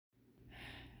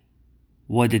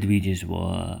What did we just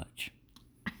watch?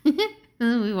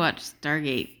 We watched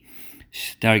Stargate.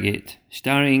 Stargate,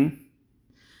 starring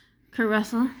Kurt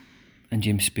Russell. And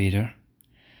James Spader.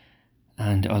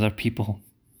 And other people.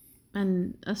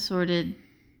 And assorted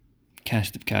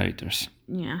cast of characters.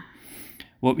 Yeah.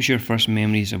 What was your first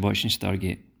memories of watching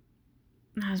Stargate?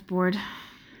 I was bored.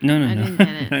 No. I didn't get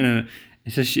it. No.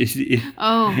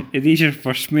 Are these your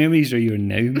first memories or your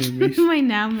now memories? My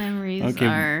now memories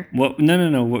are... What?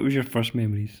 No. What was your first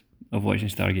memories of watching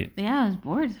Stargate? Yeah, I was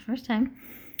bored the first time.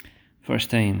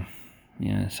 First time.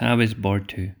 Yes, I was bored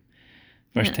too.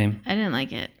 First time. I didn't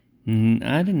like it.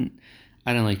 I didn't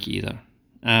like it either.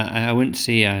 I wouldn't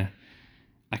say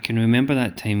I can remember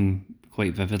that time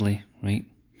quite vividly, right?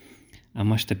 I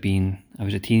was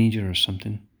a teenager or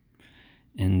something,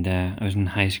 and I was in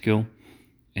high school,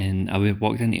 and I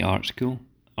walked into art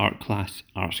class,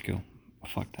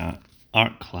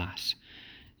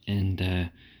 and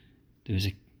there was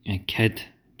a kid,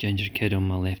 ginger kid on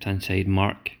my left hand side,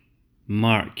 Mark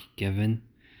Given,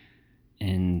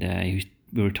 and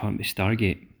we were talking about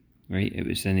Stargate, right? It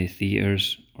was in the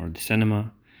theatres or the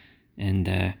cinema,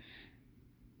 and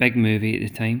big movie at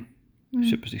the time,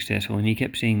 super successful, and he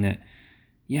kept saying that,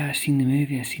 yeah, I've seen the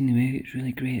movie, it's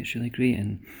really great,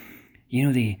 and you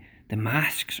know, the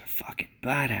masks are fucking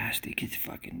badass, they get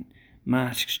fucking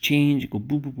masks change, go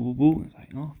boo boo boo boo, it's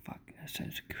like, oh fuck, that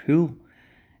sounds cool.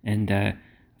 And a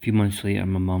few months later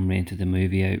my mum rented the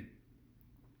movie out,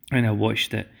 and I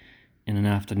watched it in an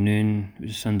afternoon. It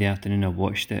was a Sunday afternoon. I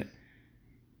watched it,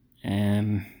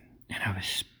 and I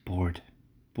was bored.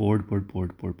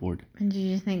 And did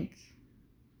you think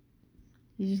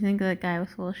that guy was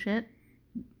full of shit?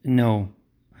 No,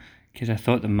 because I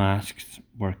thought the masks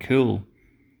were cool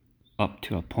up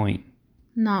to a point.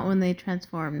 Not when they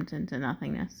transformed into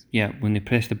nothingness. Yeah, when they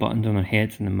press the buttons on their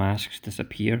heads and the masks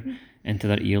disappear into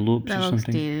their earlobes that or looks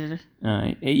something. Dated.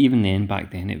 Even then,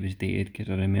 back then, it was dated, because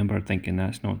I remember thinking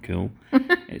that's not cool.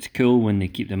 It's cool when they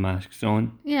keep the masks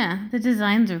on. Yeah, the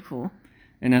designs are cool.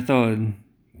 And I thought,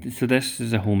 so this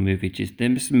is a whole movie.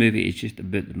 This movie is just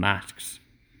about the masks,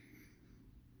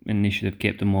 and they should have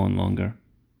kept them on longer.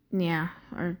 Yeah,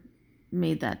 or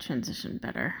made that transition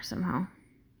better somehow.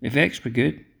 Effects were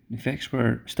good. Effects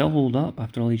were still hold up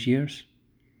after all these years.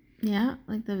 Yeah,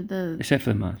 like the except for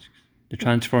the masks, the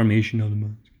transformation of the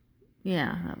masks.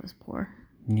 Yeah, that was poor.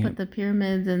 Yep. But the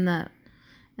pyramids and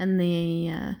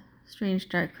the strange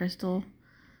dark crystal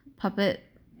puppet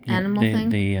animal thing.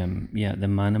 The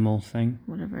manimal thing.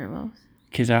 Whatever it was.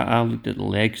 Because I looked at the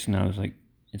legs and I was like,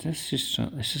 is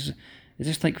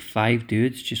this like 5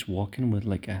 dudes just walking with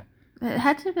like a... It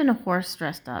had to have been a horse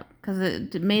dressed up, because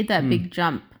it made that big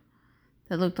jump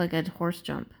that looked like a horse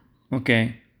jump.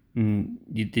 Okay.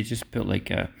 They just put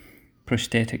like a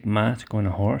prosthetic mask on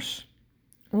a horse?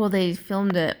 Well, they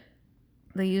filmed it.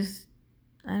 They used...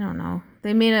 I don't know.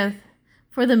 They made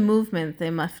for the movement, they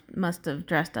must have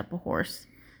dressed up a horse.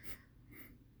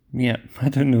 Yeah, I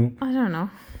don't know.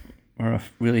 Or a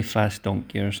really fast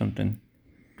donkey or something.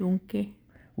 Donkey.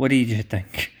 What do you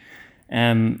think?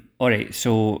 Alright,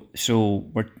 so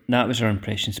that was our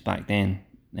impressions back then.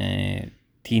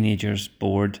 Teenagers,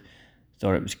 bored,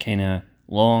 thought it was kind of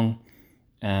long.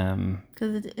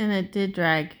 Because it did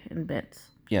drag in bits.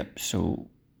 Yep, so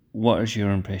what is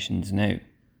your impressions now?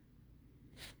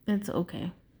 It's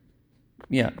okay.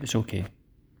 Yeah, it's okay.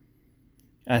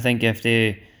 I think if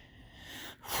the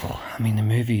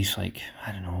movie's like,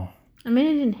 I don't know. I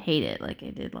didn't hate it like I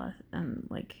did when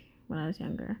I was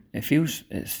younger. It's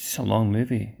just a long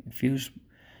movie. It feels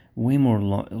way more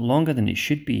longer than it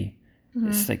should be. Mm-hmm.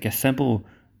 It's like a simple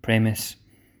premise.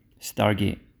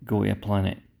 Stargate, go to a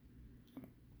planet.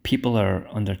 People are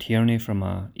under tyranny from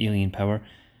a alien power.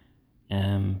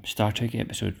 Star Trek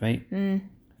episode, right?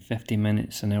 50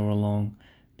 minutes, an hour long.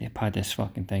 They pad this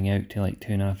fucking thing out to like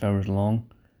 2.5 hours long.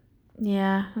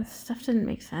 Yeah, that stuff didn't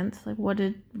make sense. Like, what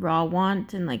did Ra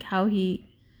want, and like how he...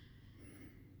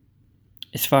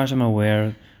 As far as I'm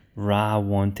aware, Ra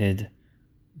wanted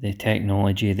the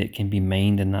technology that can be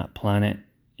mined in that planet.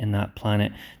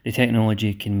 The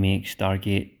technology can make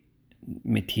Stargate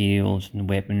materials and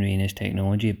weaponry in his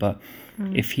technology, but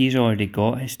if he's already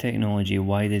got his technology,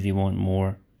 why did he want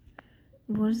more?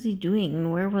 What is he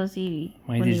doing? Where was he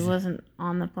when he wasn't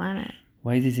on the planet?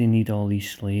 Why does he need all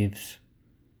these slaves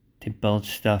to build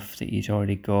stuff that he's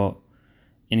already got?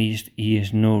 And he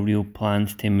has no real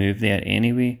plans to move there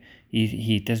anyway.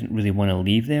 He doesn't really want to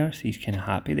leave there, so he's kind of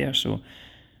happy there. So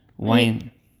why?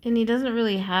 And he doesn't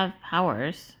really have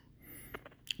powers.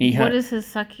 What is his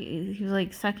sucking? He was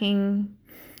like sucking.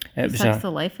 It sucks the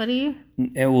life out of you.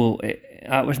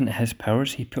 That wasn't his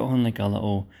powers. He put on like a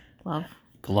little glove.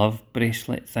 glove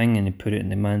bracelet thing, and they put it in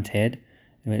the man's head.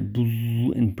 It went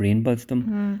blue and brain buzzed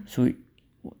him. So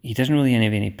he doesn't really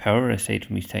have any power aside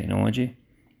from his technology.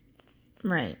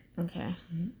 Right. Okay.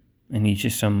 And he's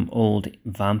just some old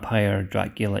vampire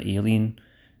Dracula alien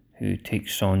who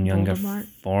takes on younger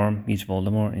form. He's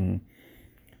Voldemort and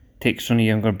takes on a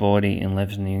younger body and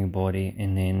lives in a younger body,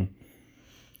 and then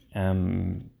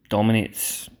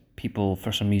dominates people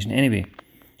for some reason. Anyway,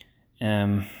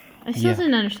 I still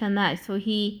didn't understand that. So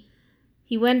he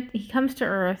comes to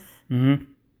Earth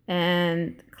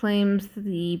and claims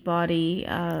the body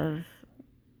of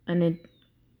an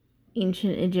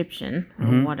ancient Egyptian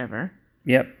or whatever.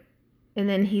 Yep. And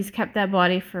then he's kept that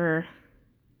body for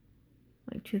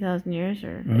like 2,000 years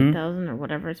or 8,000 or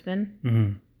whatever it's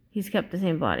been. He's kept the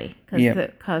same body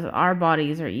because our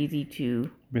bodies are easy to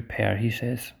repair, he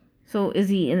says. So is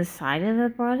he inside of the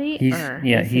body, he's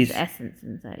his essence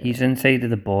inside? He's inside of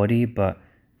the body, but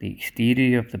the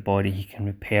exterior of the body he can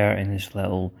repair in this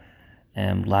little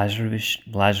Lazarus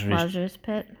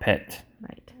pit.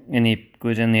 Right. And he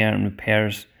goes in there and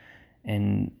repairs,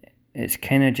 and it's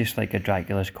kind of just like a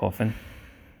Dracula's coffin.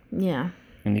 Yeah.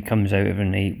 And he comes out every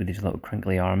night with his little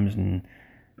crinkly arms and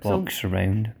walks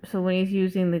around. So when he's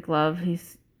using the glove,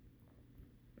 he's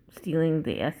stealing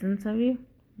the essence of you?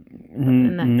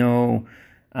 No.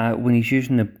 When he's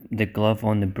using the glove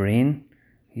on the brain,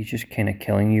 he's just kind of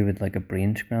killing you with like a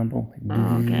brain scramble.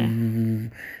 Okay.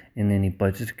 And then he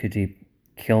buzzes because he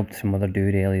killed some other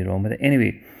dude earlier on with it.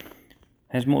 Anyway,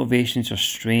 his motivations are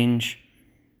strange.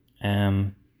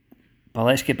 But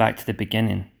let's get back to the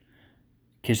beginning,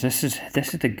 because this is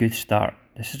a good start.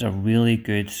 This is a really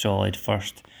good, solid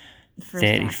first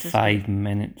 35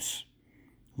 minutes.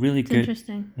 Really good.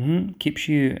 Interesting. Keeps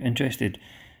you interested.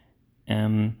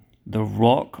 The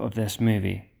rock of this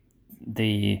movie,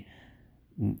 the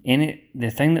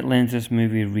thing that lends this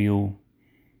movie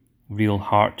real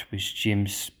heart was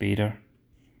James Spader.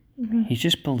 He's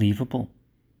just believable.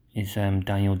 Is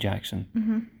Daniel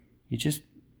Jackson.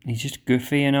 He's just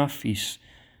goofy enough. He's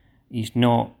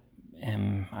not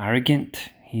arrogant.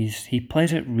 He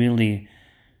plays it really,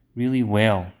 really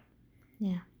well.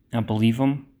 Yeah. I believe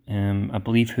him. I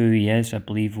believe who he is. I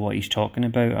believe what he's talking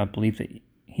about. I believe that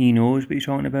he knows what he's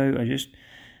talking about.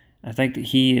 I think that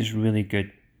he is really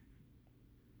good.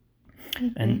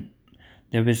 And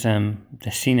there was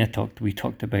the scene we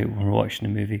talked about when we were watching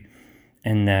the movie,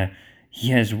 and he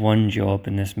has one job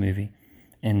in this movie,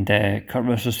 and Kurt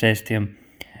Russell says to him,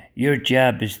 "Your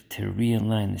job is to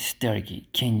realign the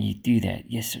Stargate. Can you do that?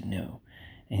 Yes or no?"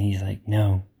 And he's like,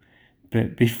 "No."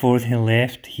 But before they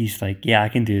left, he's like, "Yeah, I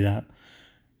can do that."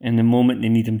 And the moment they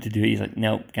need him to do it, he's like,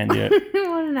 "Nope, can't do it."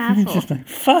 What an asshole. He's just like,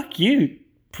 "Fuck you,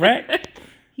 prick."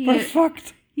 We're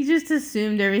fucked. He just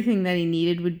assumed everything that he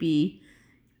needed would be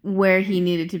where he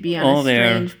needed to be on a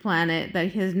strange planet that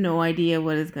he has no idea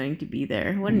what is going to be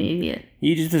there. What an idiot.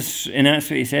 And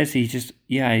that's what he says. He just,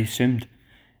 I assumed.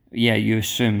 Yeah, you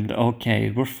assumed.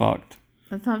 Okay, we're fucked.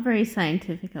 That's not very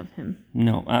scientific of him.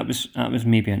 No, that was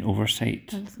maybe an oversight.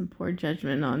 That's some poor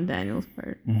judgment on Daniel's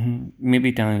part.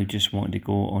 Maybe Daniel just wanted to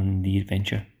go on the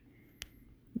adventure.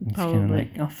 He's probably. Kind of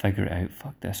like, I'll figure it out.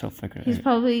 Fuck this, I'll figure it out. He's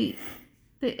probably...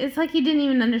 It's like he didn't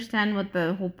even understand what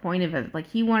the whole point of it. Like,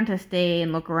 he wanted to stay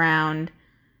and look around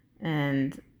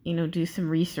and, do some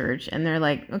research. And they're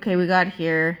like, okay, we got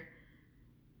here.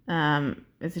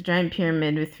 It's a giant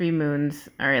pyramid with 3 moons.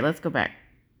 All right, let's go back.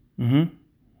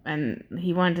 And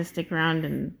he wanted to stick around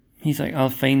and... He's like,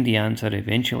 I'll find the answer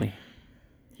eventually.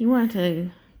 He wanted to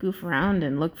goof around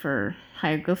and look for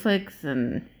hieroglyphics,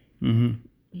 and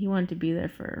he wanted to be there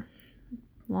for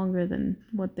longer than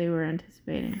what they were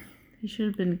anticipating. He should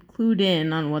have been clued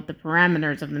in on what the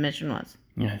parameters of the mission was.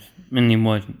 Yes, and he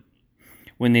wasn't.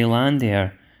 When they land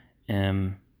there,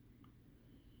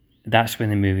 that's when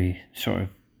the movie sort of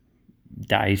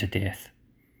dies a death.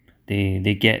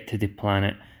 They get to the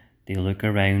planet, they look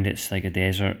around, it's like a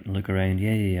desert, look around,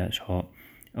 yeah, it's hot.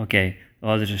 Okay,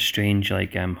 there's a strange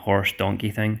horse donkey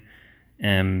thing.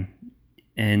 And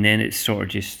then it sort of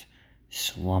just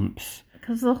slumps.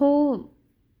 Because the whole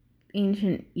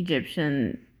ancient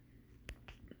Egyptian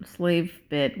slave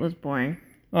bit was boring.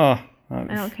 I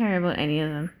don't care about any of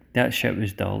them. That shit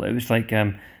was dull. It was like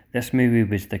this movie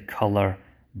was the colour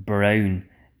brown.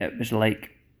 It was like,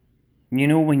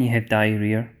 when you have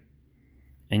diarrhea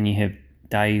and you have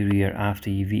diarrhea after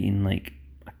you've eaten like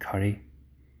a curry.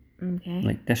 Okay.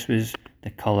 Like, this was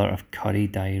the colour of curry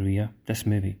diarrhea, this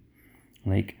movie.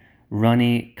 Like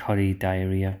runny curry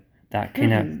diarrhea. That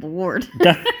kind of Lord.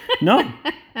 No. Is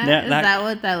that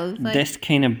what that looks like? This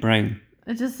kind of brown.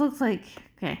 It just looks like,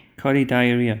 okay. Curry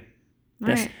diarrhea.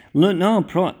 This, right. Look, no,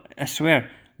 I swear,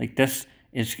 like this,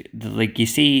 It's like you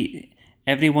see,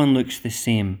 everyone looks the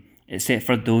same except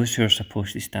for those who are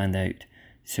supposed to stand out.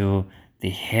 So the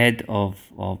head of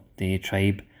the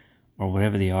tribe, or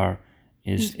whatever they are,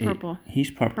 He's purple.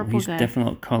 He's purple. Purple He's guy.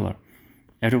 different colour.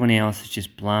 Everyone else is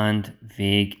just bland,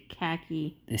 vague,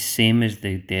 Khaki. the same as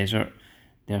the desert.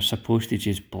 They're supposed to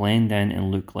just blend in and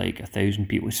look like 1,000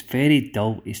 people. It's very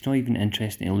dull. It's not even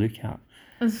interesting to look at.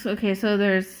 Okay, so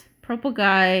there's purple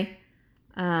guy,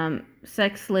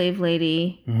 sex slave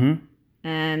lady,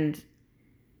 and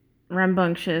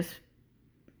rambunctious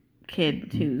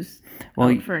kid who's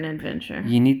out for an adventure.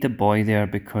 You need the boy there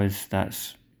because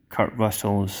that's Kurt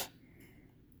Russell's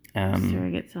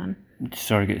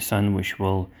surrogate son, which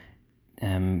will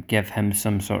give him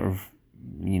some sort of,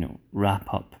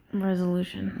 wrap up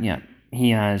resolution. Yeah, he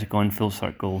has gone full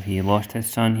circle. He lost his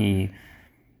son.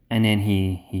 And then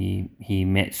he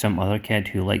met some other kid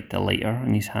who liked the lighter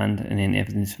in his hand, and then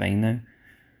everything's fine now.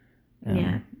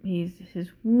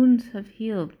 His wounds have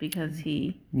healed because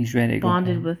he's ready to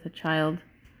bonded with a child,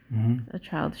 a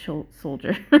child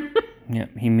soldier. Yeah,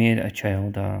 he made a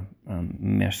child a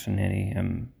mercenary,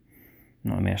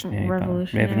 not a mercenary,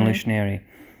 but revolutionary,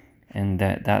 and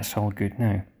that's all good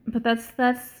now. But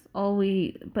that's all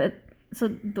we. But so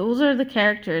those are the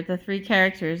three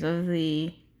characters of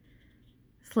the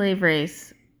slave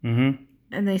race, and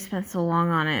they spent so long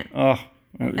on it.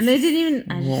 And they didn't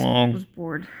even. I just was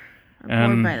bored.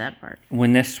 I'm bored by that part.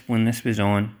 When this was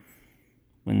on,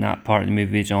 when that part of the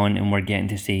movie was on, and we're getting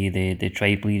to see the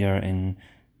tribe leader and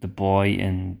the boy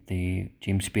and the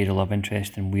James Spader love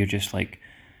interest, and we're just like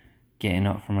getting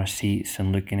up from our seats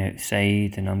and looking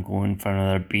outside, and I'm going for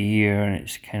another beer, and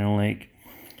it's kind of like,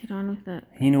 get on with it.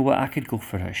 You know what? I could go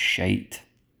for a shite.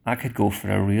 I could go for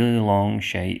a really long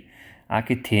shite. I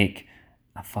could take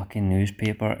a fucking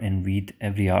newspaper and read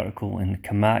every article and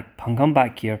come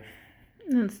back here.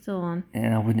 And it's still on.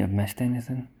 And I wouldn't have missed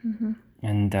anything.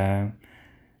 And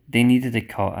they needed to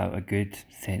cut out a good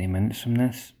 30 minutes from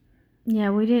this. Yeah,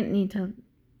 we didn't need to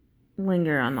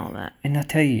linger on all that. And I'll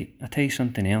tell you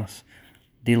something else.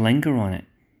 They linger on it,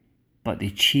 but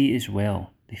they cheat as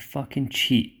well. They fucking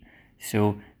cheat.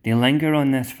 So they linger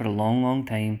on this for a long, long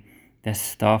time. This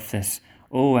stuff, this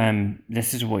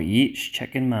is what he eats,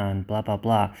 chicken man, blah, blah,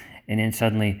 blah. And then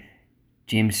suddenly,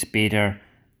 James Spader,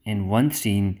 in one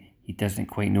scene, he doesn't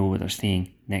quite know what they're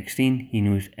saying. Next scene, he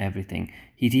knows everything.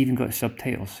 He's even got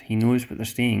subtitles. He knows what they're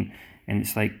saying. And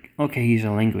it's like, okay, he's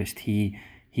a linguist.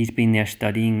 He's been there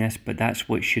studying this, but that's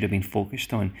what should have been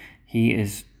focused on.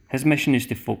 His mission is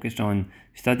to focus on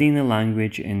studying the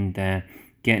language and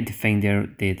getting to find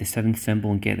the seventh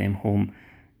symbol and get them home.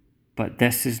 But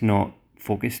this is not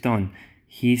focused on.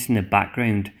 He's in the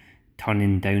background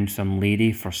turning down some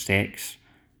lady for sex.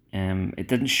 It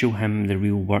didn't show him the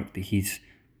real work that he's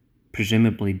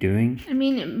presumably doing. I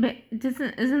mean, but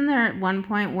isn't there at one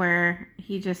point where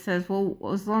he just says, well,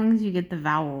 as long as you get the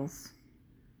vowels.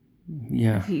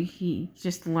 Yeah. He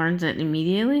just learns it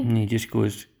immediately? And he just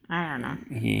goes... I don't know.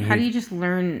 How do you just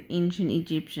learn ancient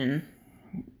Egyptian?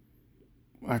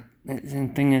 The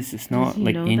thing is, it's not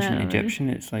like ancient Egyptian.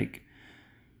 It's like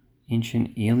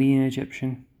ancient alien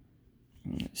Egyptian.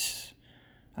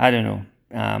 I don't know.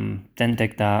 Didn't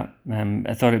dig that.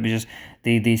 I thought it was just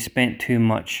they spent too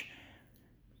much.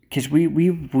 Because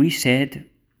we said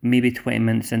maybe 20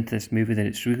 minutes into this movie that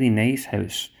it's really nice how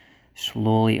it's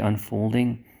slowly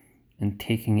unfolding and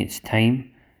taking its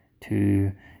time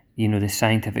to, the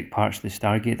scientific parts of the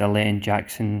Stargate. They're letting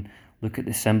Jackson look at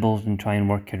the symbols and try and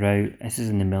work it out. This is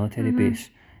in the military base,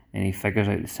 and he figures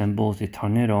out the symbols. They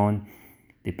turn it on,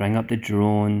 they bring up the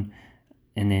drone,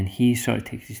 and then he sort of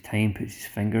takes his time, puts his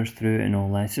fingers through it and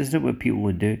all that. This isn't what people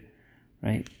would do,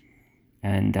 right?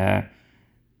 And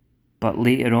but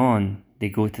later on, they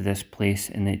go to this place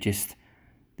and they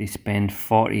spend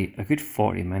a good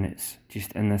 40 minutes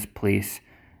just in this place,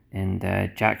 and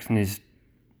Jackson is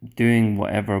doing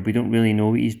whatever. We don't really know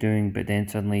what he's doing, but then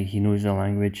suddenly he knows the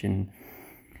language, and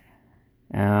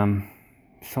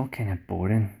it's all kind of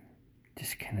boring,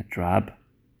 just kind of drab.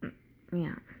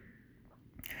 Yeah.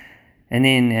 And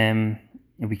then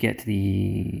we get to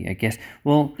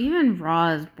even Raw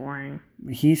is boring.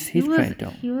 He's pretty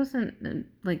dull. He wasn't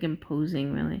like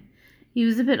imposing really. He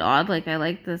was a bit odd. Like I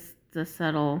liked the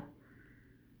subtle.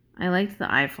 I liked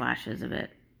the eye flashes of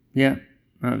it. Yeah.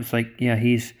 It was like,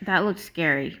 that looked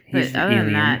scary. But other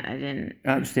than that, I didn't.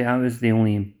 That was the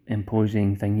only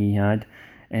imposing thing he had.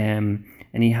 And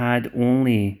he had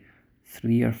only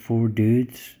 3 or 4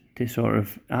 dudes to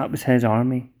that was his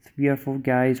army. 3 or 4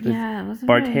 guys with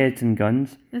bird heads and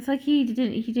guns. It's like he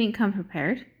didn't come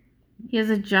prepared. He has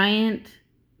a giant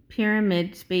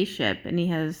pyramid spaceship and he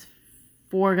has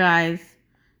 4 guys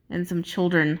and some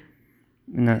children,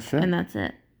 And that's it. and that's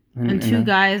it. And two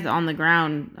guys on the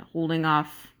ground holding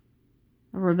off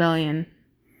a rebellion,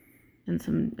 and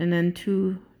then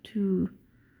two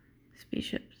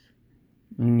spaceships.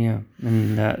 Yeah,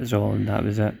 and that is all, and that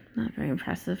was it. Not very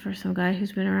impressive for some guy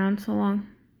who's been around so long.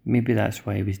 Maybe that's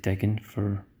why he was digging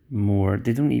for more.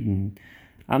 They don't even.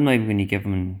 I'm not even going to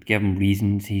give him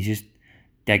reasons. He's just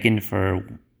digging for.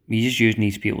 He's just using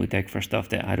these people to dig for stuff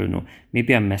that I don't know.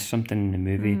 Maybe I missed something in the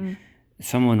movie.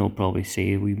 Someone will probably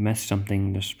say we missed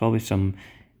something. There's probably some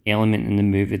element in the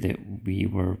movie that we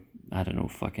were, I don't know,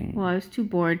 fucking. Well, I was too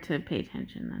bored to pay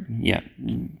attention then. Yeah,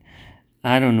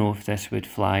 I don't know if this would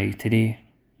fly today.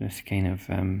 This kind of.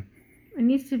 It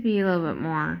needs to be a little bit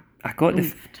more. I got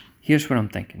Here's what I'm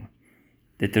thinking.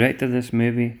 The director of this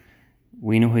movie,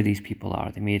 we know who these people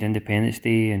are. They made Independence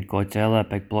Day and Godzilla,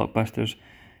 big blockbusters.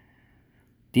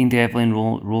 Dean Devlin,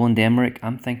 Roland Emmerich.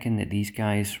 I'm thinking that these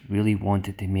guys really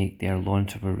wanted to make their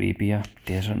Lawrence of Arabia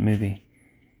desert movie.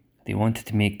 They wanted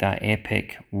to make that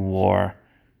epic war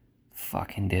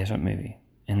fucking desert movie.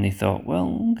 And they thought,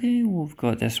 well, okay, we've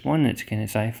got this one that's kind of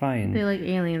sci-fi. And they like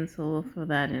aliens, so we'll throw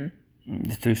that in.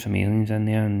 They threw some aliens in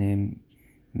there, and they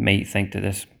might think that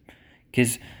this...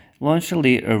 Because Lawrence of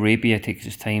Arabia takes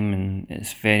its time, and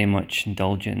it's very much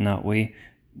indulgent in that way.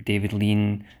 David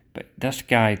Lean... But this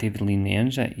guy, David Lean,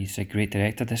 owns it. He's a great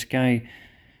director. This guy,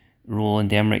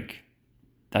 Roland Emmerich,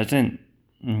 doesn't.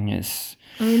 It's...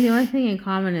 I mean, the only thing in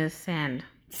common is sand.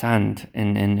 Sand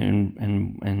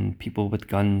and people with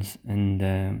guns and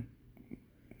I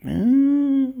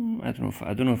don't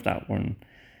know if that one,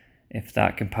 if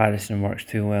that comparison works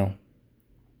too well.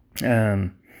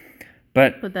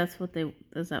 But that's what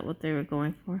is that what they were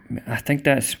going for? I think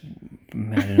that's, I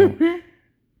don't know.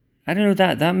 I don't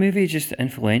know, that movie is just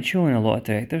influential in a lot of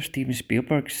directors. Steven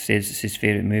Spielberg says it's his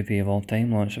favourite movie of all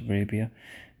time, Lawrence of Arabia.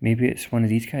 Maybe it's one of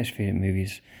these guys' favourite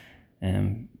movies.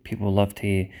 People love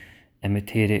to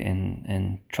imitate it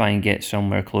and try and get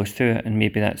somewhere close to it, and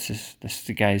maybe this is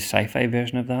the guy's sci-fi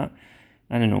version of that.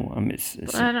 I don't know.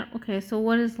 Okay, so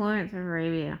what is Lawrence of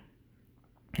Arabia?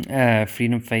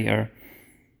 Freedom fighter,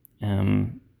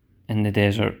 in the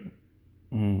desert,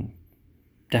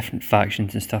 different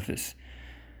factions and stuff. It's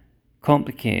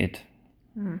complicated,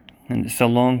 and it's a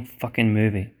long fucking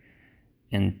movie.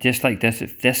 And just like this,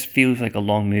 if this feels like a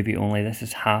long movie, only this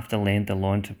is half the length of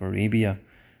Lawrence of Arabia.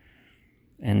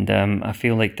 And I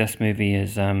feel like this movie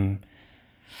is, it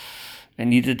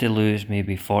needed to lose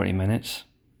maybe 40 minutes.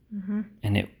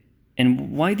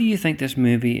 And why do you think this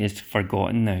movie is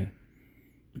forgotten now?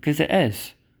 Because it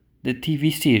is. The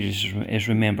TV series is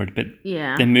remembered, but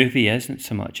the movie isn't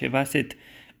so much. If I said,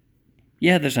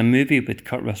 yeah, there's a movie with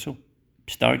Kurt Russell,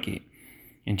 Stargate,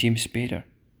 and James Spader,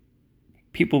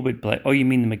 people would be like, oh, you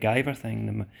mean the MacGyver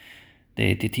thing,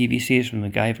 the TV series from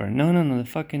MacGyver? No, the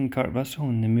fucking Kurt Russell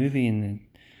in the movie and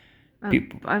the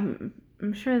people.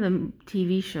 I'm sure the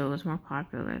TV show is more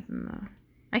popular than the...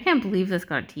 I can't believe this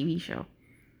got a TV show.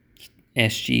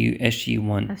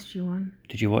 SG1. SG1.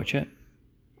 Did you watch it?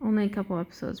 Only a couple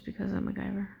episodes because of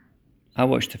MacGyver. I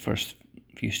watched the first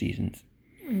few seasons.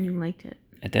 And you liked it?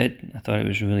 I did. I thought it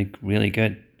was really, really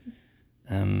good.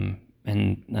 And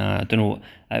I don't know,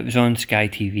 it was on Sky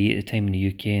TV at the time in the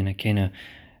UK, and I kind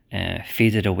of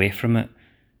faded away from it.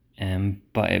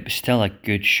 But it was still a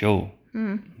good show.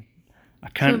 I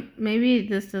can't... So maybe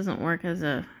this doesn't work as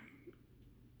a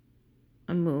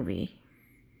movie.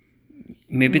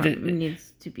 Maybe it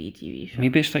needs to be a TV show.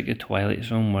 Maybe it's like the Twilight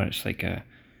Zone, where it's like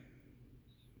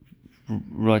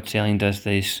Rod Serling does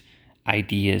these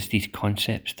ideas, these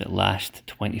concepts that last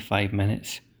 25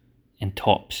 minutes in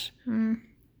tops.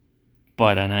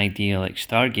 But an idea like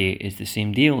Stargate is the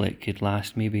same deal. It could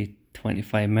last maybe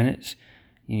 25 minutes.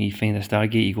 You find a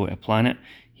Stargate, you go to a planet.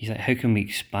 He's like, how can we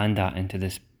expand that into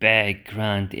this big,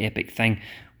 grand, epic thing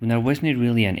when there wasn't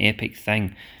really an epic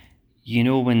thing? You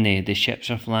know, when the ships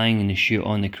are flying and they shoot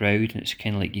on the crowd, and it's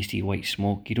kind of like you see white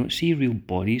smoke. You don't see real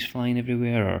bodies flying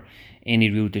everywhere or any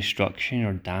real destruction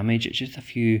or damage. It's just a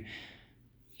few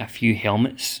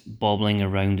helmets bobbling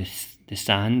around the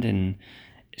sand, and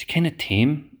it's kind of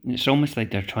tame. It's almost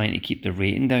like they're trying to keep the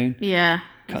rating down. Yeah.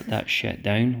 Cut that shit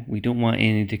down. We don't want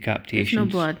any decapitations. There's no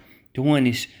blood. Don't want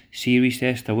any series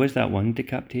deaths. There was that one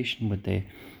decapitation with the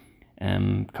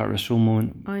Kurt Russell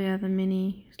moment. Oh yeah, the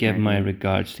mini. Give my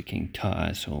regards to King Tut,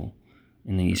 asshole.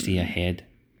 And then you see a head.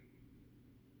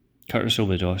 Kurt Russell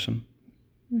was awesome.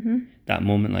 That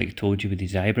moment, like I told you, with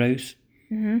his eyebrows.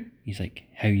 He's like,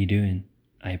 how you doing?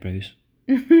 Eyebrows.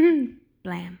 Blam,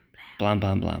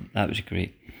 blam. Blam. That was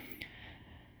great.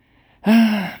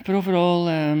 But overall,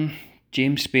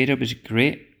 James Spader was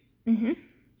great.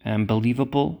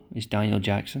 believable as Daniel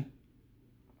Jackson.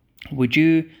 Would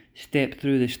you step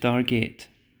through the Stargate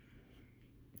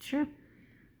Sure.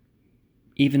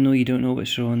 even though you don't know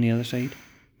what's on the other side?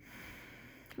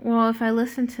 Well, if I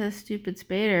listened to Stupid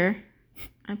Spader,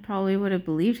 I probably would have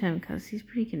believed him because he's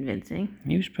pretty convincing.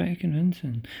 He was pretty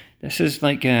convincing. This is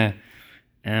like his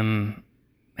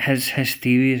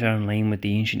theories are in line with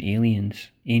the ancient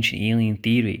alien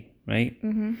theory, right?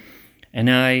 Mm-hmm. And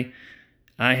I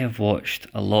have watched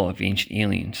a lot of Ancient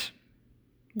Aliens.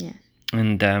 Yes.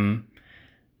 And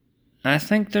I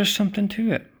think there's something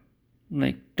to it.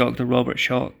 Like Dr. Robert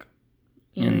Schoch.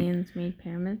 Aliens made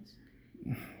pyramids?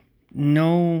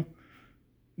 No,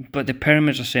 but the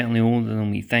pyramids are certainly older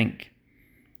than we think.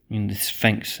 The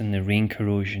Sphinx and the rain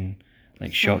corrosion,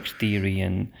 like Schoch's theory.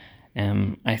 And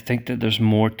I think that there's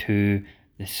more to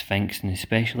the Sphinx and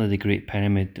especially the Great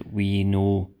Pyramid that we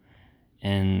know.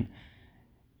 And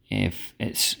if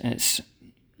it's Is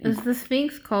the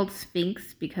Sphinx called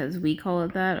Sphinx because we call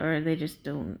it that, or they just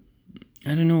don't?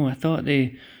 I don't know. I thought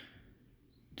the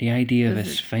idea of a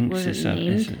Sphinx is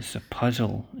a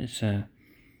puzzle. It's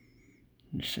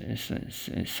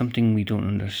something we don't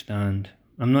understand.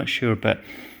 I'm not sure, but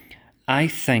I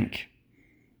think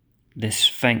the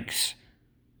Sphinx,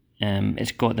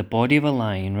 it's got the body of a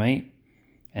lion, right,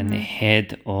 and the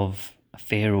head of a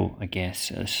pharaoh. I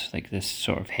guess it's like this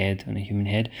sort of head on a human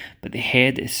head, but the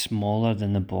head is smaller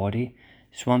than the body.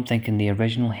 So I'm thinking the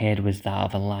original head was that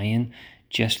of a lion,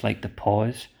 just like the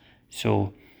paws.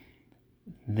 So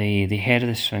the head of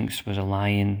the Sphinx was a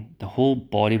lion, the whole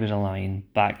body was a lion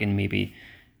back in maybe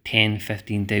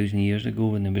 10,000-15,000 years ago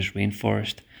when there was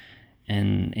rainforest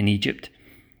in Egypt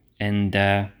and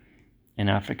in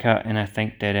Africa. And I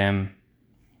think that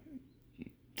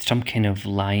some kind of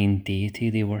lion deity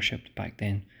they worshipped back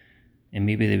then, and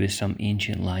maybe there was some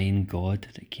ancient lion god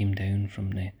that came down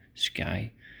from the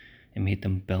sky and made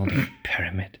them build a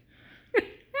pyramid.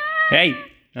 Hey,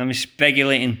 I'm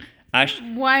speculating.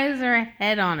 Why is there a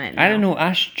head on it now? I don't know.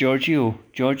 Ask Giorgio.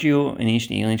 Giorgio and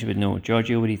Ancient Aliens would know.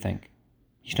 Giorgio, what do you think?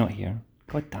 He's not here.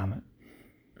 God damn it.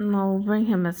 No, we'll bring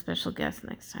him as special guest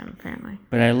next time, apparently.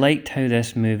 But I liked how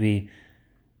this movie,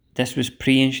 this was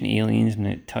pre-Ancient Aliens, and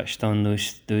it touched on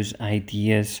those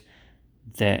ideas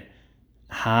that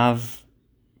have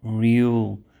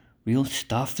real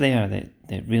stuff there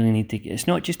that really need to get. It's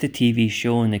not just a TV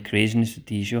show and the craziness of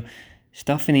the TV show.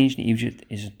 Stuff in ancient Egypt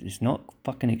is not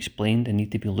fucking explained and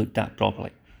need to be looked at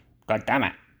properly. God damn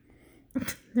it.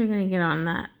 They're gonna get on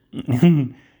that.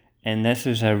 And this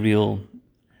is a real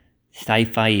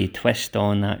sci-fi twist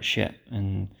on that shit.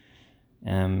 And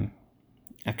I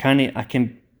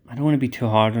don't want to be too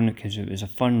hard on it because it was a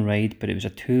fun ride, but it was a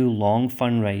too long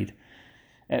fun ride.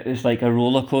 It was like a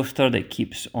roller coaster that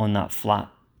keeps on that flat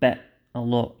bit a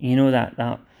lot. You know that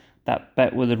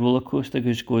bit where the roller coaster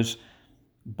goes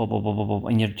bubble, bubble, bubble,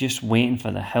 and you're just waiting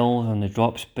for the hills and the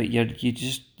drops, but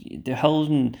the hills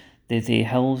and the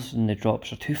hills and the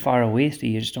drops are too far away, so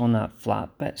you're just on that flat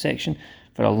bit section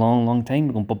for a long, long time.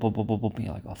 You're going bubble, bubble, bubble, and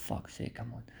you're like, oh fuck's sake,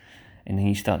 come on. And then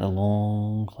you start the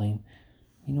long climb.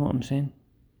 You know what I'm saying?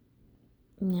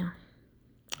 Yeah.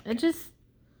 It just...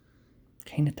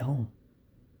 kind of dull.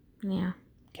 Yeah.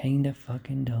 Kind of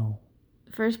fucking dull.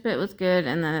 First bit was good,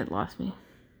 and then it lost me.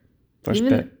 First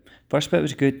bit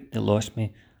was good, it lost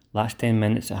me. Last 10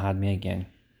 minutes, it had me again.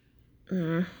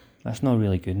 That's not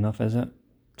really good enough, is it?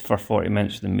 For 40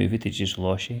 minutes of the movie to just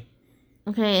lose you.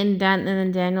 Okay, and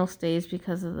then Daniel stays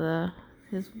because of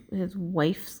his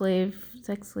wife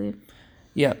sex slave.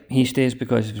 Yeah, he stays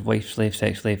because of his wife slave,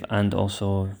 sex slave, and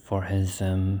also for his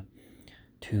to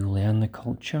learn the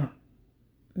culture.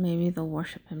 Maybe they'll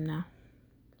worship him now.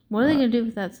 What are they going to do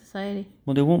with that society?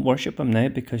 Well, they won't worship him now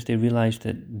because they realise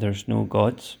that there's no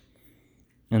gods.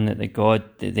 And that the god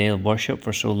that they'll worship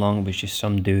for so long was just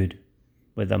some dude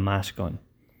with a mask on.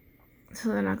 So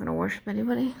they're not going to worship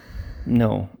anybody?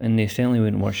 No, and they certainly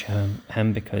wouldn't worship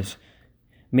him because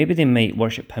maybe they might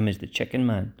worship him as the Chicken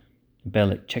Man. Build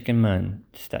like Chicken Man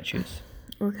statues.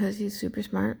 Or because he's super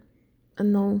smart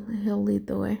and he'll lead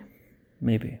the way.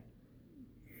 Maybe.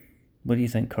 What do you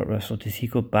think, Kurt Russell? Does he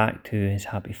go back to his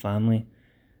happy family?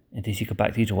 And does he go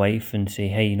back to his wife and say,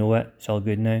 hey, you know what? It's all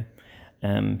good now.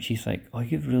 She's like, oh,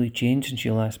 you've really changed since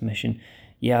your last mission.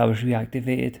 Yeah, I was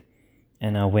reactivated.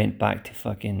 And I went back to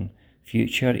fucking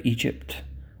future Egypt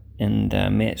and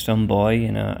met some boy.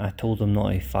 And I told him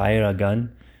not to fire a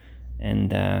gun. And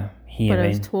But I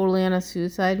was totally on a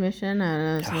suicide mission and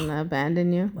I was going to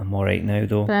abandon you. I'm alright now,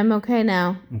 though. But I'm okay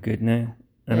now. I'm good now.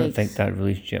 I don't think that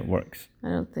relationship works. I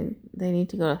don't think they need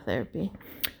to go to therapy.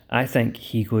 I think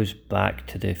he goes back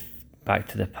to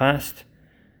the past,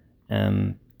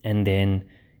 and then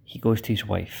he goes to his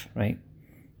wife, right?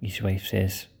 His wife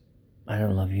says, I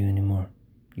don't love you anymore.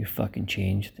 You're fucking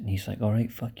changed. And he's like, all right,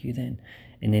 fuck you then.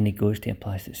 And then he goes to a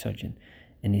plastic surgeon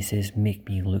and he says, make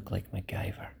me look like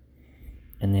MacGyver.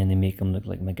 And then they make him look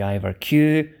like MacGyver.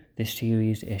 Cue the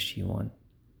series SG-1.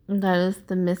 That is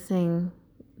the missing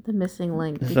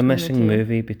link. There's a missing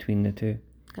movie between the two.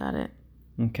 Got it.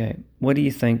 Okay. What do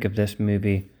you think of this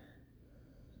movie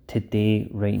today,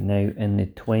 right now, in the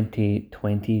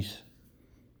 2020s?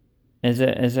 Is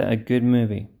it a good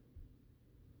movie?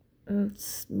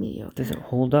 It's mediocre. Does it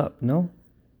hold up? No?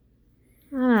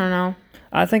 I don't know.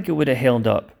 I think it would have held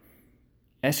up.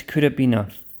 This could have been a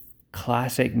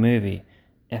classic movie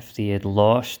if they had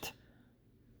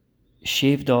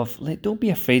shaved off. Like, don't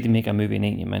be afraid to make a movie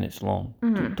 90 minutes long.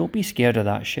 Mm-hmm. Don't be scared of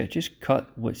that shit. Just cut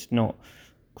what's not.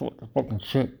 Cut the fucking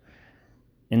shit.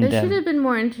 And it should have been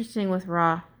more interesting with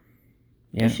Raw.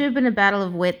 Yeah. It should have been a battle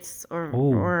of wits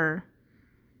or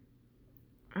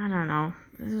I don't know.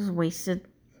 This was wasted.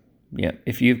 Yeah,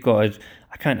 if you've got,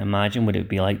 I can't imagine what it would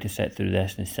be like to sit through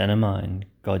this in the cinema in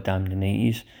goddamn the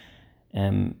 90s.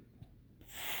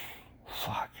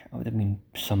 Fuck, it would have been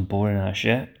some boring ass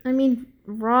shit. I mean,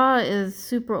 Raw is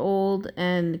super old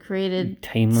and created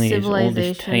Timely, civilization as old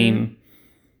as time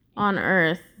on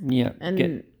Earth. Yeah,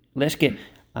 and let's get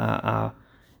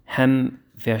him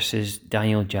versus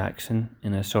Daniel Jackson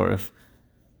in a sort of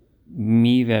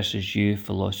me versus you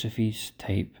philosophies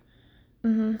type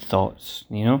thoughts,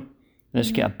 you know?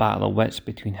 Let's get a battle of wits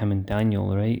between him and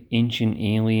Daniel, right? Ancient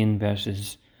alien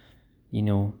versus, you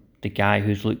know, the guy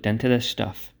who's looked into this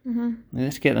stuff.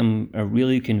 Let's get them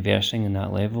really conversing on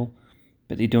that level.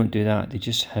 But they don't do that. They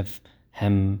just have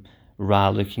him, Ra,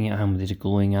 looking at him with his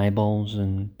glowing eyeballs.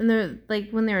 And they're like,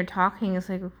 when they were talking, it's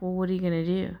like, well, what are you going to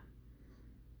do?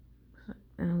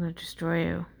 And I'm going to destroy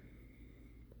you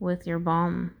with your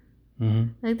bomb.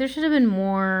 Like, there should have been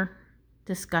more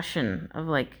discussion of,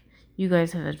 like, you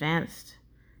guys have advanced.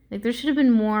 Like, there should have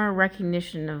been more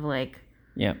recognition of, like,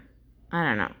 yeah, I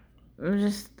don't know.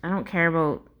 I don't care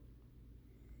about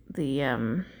the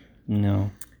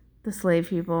no, the slave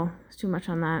people. It's too much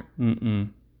on that.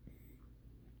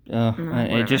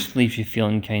 It just leaves you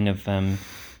feeling kind of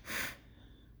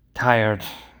tired.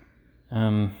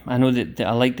 I know that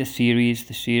I like the series.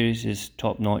 The series is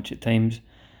top notch at times.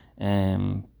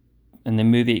 And the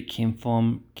movie it came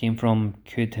from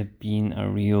could have been a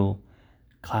real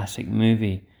classic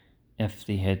movie if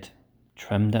they had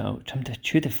chewed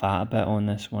the fat a bit on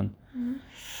this one.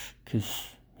 Because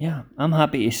yeah, I'm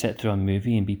happy to sit through a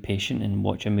movie and be patient and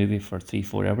watch a movie for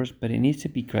 3-4 hours, but it needs to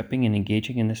be gripping and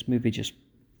engaging, and this movie just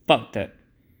fucked it.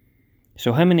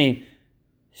 So how many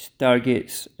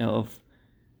Stargates out of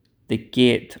the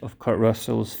gate of Kurt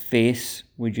Russell's face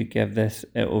would you give this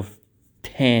out of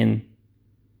 10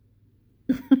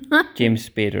 James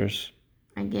Spaders?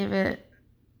 I give it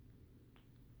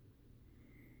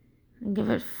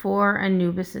 4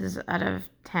 Anubises out of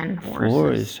 10 horses.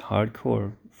 4 is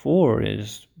hardcore. 4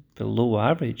 is below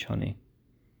average, honey.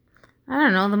 I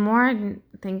don't know. The more I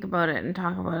think about it and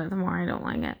talk about it, the more I don't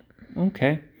like it.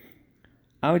 Okay.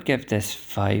 I would give this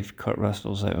 5 Kurt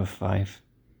Russells out of 5.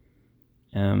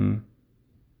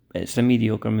 It's a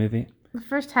mediocre movie. The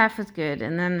first half is good,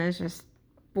 and then it's just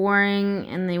boring,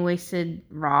 and they wasted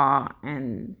Raw,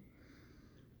 and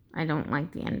I don't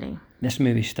like the ending. This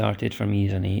movie started for me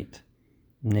as an 8,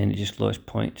 and then it just lost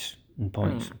points and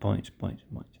points and points and points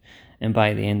and points. And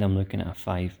by the end, I'm looking at a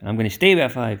 5, and I'm going to stay with a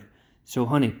 5. So,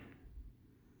 honey,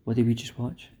 what did we just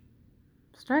watch?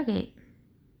 Stargate.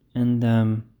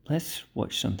 And let's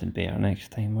watch something better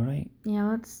next time, all right? Yeah,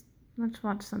 let's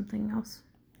watch something else.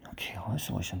 Okay, let's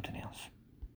watch something else.